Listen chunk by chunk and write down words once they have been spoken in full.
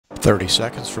30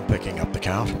 seconds for picking up the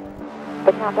count.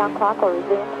 The countdown clock will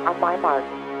resume on my mark.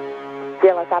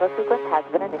 CLS auto sequence has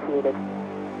been initiated.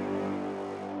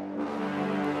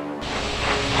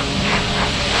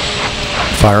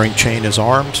 Firing chain is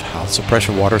armed. House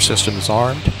suppression water system is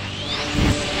armed.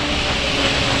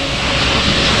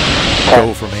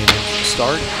 Go for main engine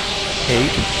start. 8,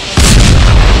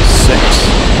 6,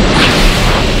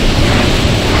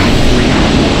 3,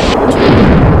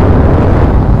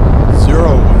 2,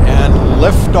 0, and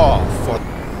liftoff.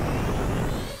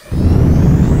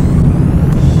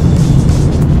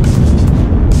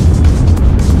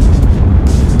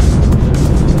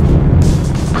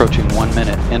 Approaching 1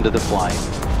 minute into the flight.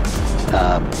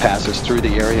 Passes through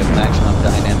the area of maximum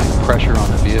dynamic pressure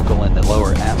on the vehicle in the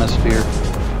lower atmosphere.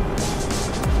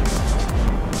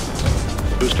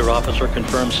 Booster officer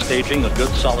confirms staging a good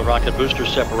solid rocket booster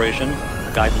separation.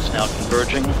 Guidance now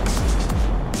converging.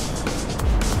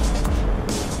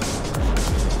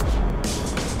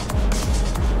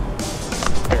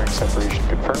 Bearing separation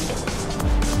confirmed.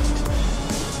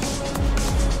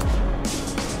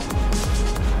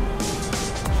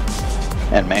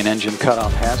 And main engine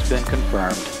cutoff has been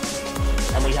confirmed.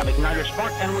 And we have igniter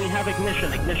spark, and we have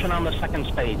ignition. Ignition on the second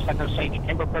stage. Second stage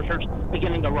chamber pressures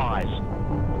beginning to rise.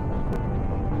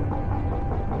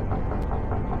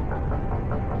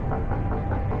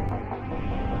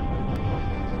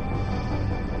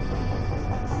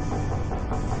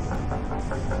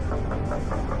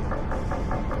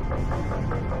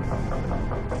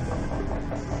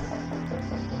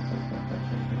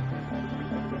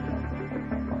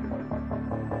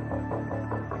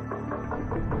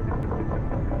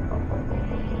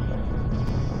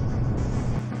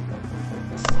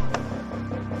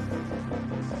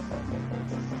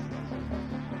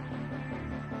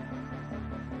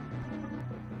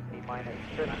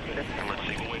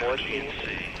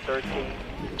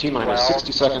 T-minus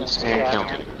 60 seconds and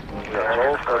counting.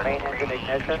 Roll for main engine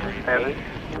ignition. 8,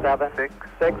 7, 6,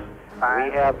 6.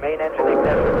 We have main engine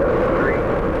ignition. 3, 2,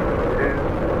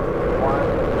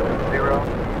 1, 0.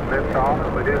 Lift off.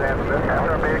 We do have a lift off.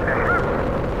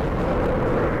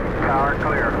 Power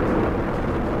clear.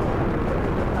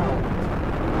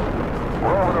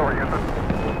 Roll it over, Houston.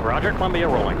 Roger, Columbia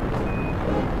rolling.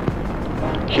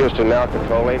 Houston now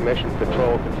controlling. Mission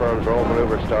control confirms roll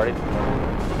maneuver starting.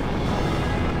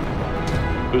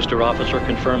 Booster officer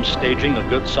confirms staging a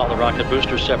good solid rocket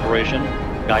booster separation.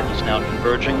 Guidance now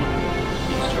converging.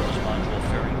 The service module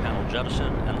fairing panel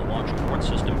jettison and the launch abort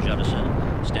system jettison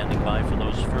standing by for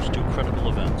those first two critical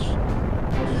events.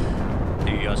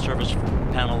 The service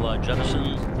panel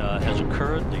jettison has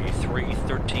occurred. The three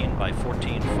 13 by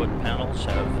 14 foot panels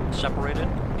have separated,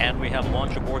 and we have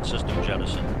launch abort system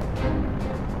jettison.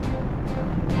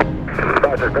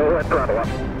 Roger, go ahead, throttle up.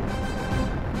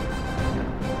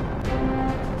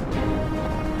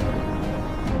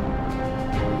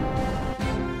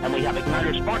 And we have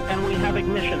igniter spark, and we have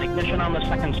ignition. Ignition on the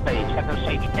second stage. Second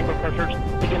stage chamber pressures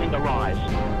beginning to rise.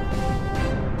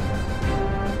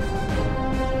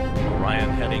 Orion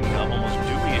heading almost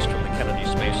due east from the Kennedy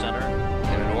Space Center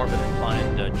in an orbit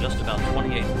inclined just about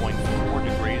 28.4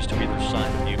 degrees to either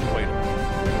side of the equator.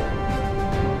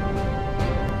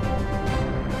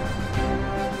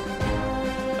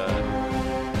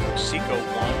 SECO 1,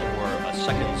 or a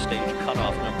second stage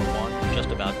cutoff number 1, just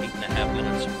about 8.5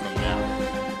 minutes from now.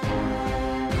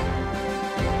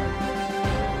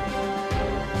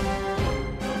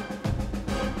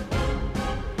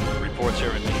 Reports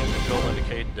here in Mission Control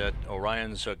indicate that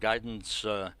Orion's guidance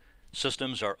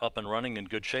systems are up and running in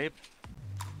good shape.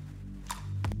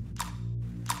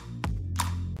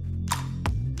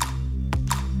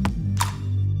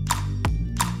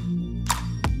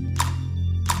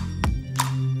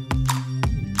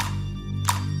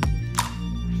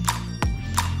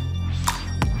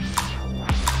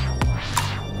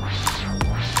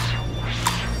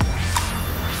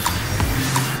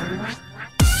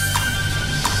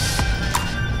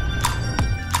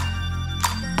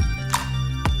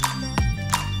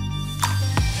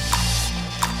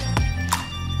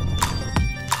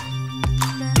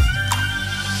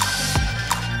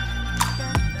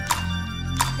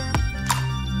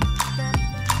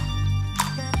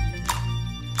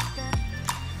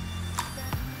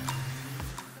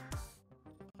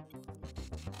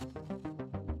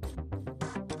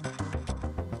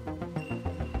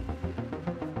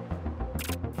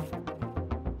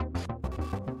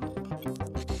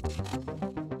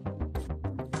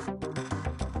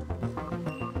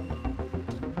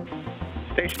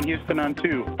 Station Houston on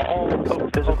 2. All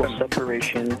physical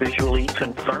separation visually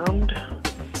confirmed.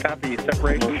 Copy,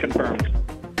 separation confirmed.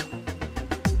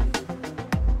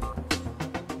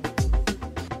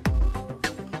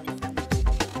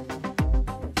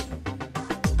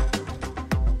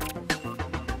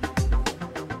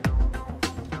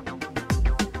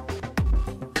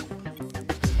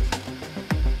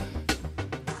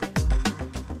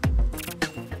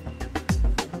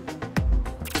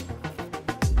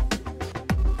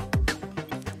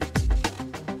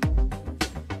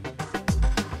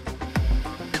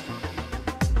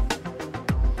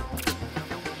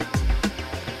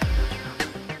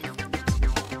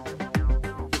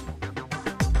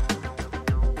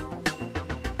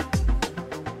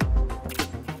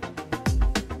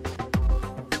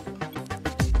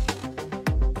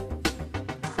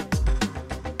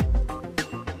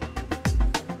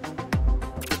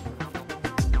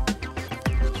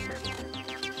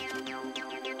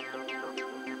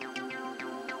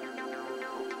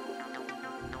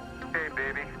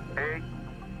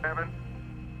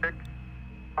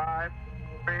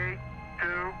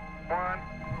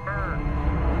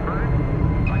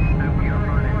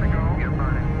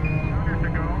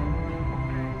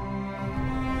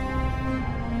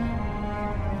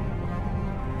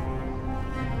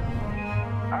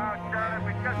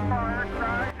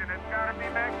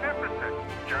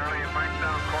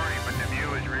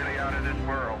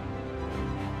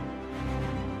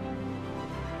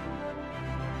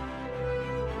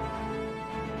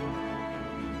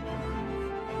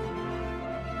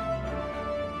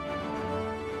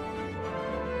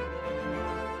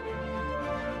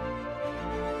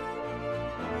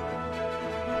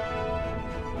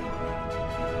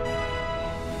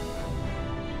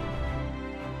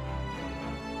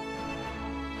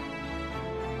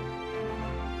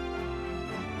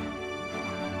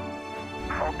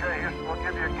 Okay, Houston, we'll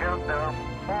give you a countdown.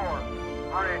 4,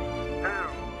 3, 2,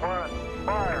 1,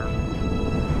 fire.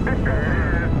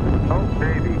 Oh,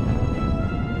 baby.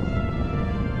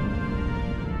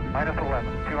 Minus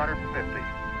 11, 250.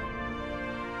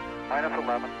 Minus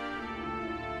 11.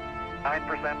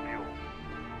 9% fuel.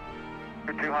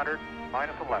 200,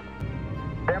 minus 11.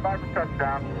 Stand by for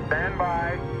touchdown. Stand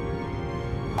by.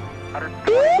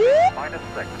 120, minus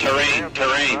 6. Terrain.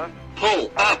 Pull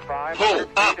up.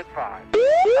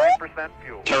 9%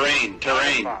 fuel. Terrain.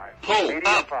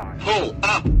 Pull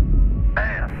up.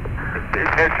 Bam.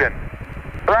 Ignition.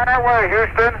 Right away,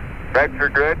 Houston. Vector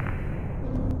good.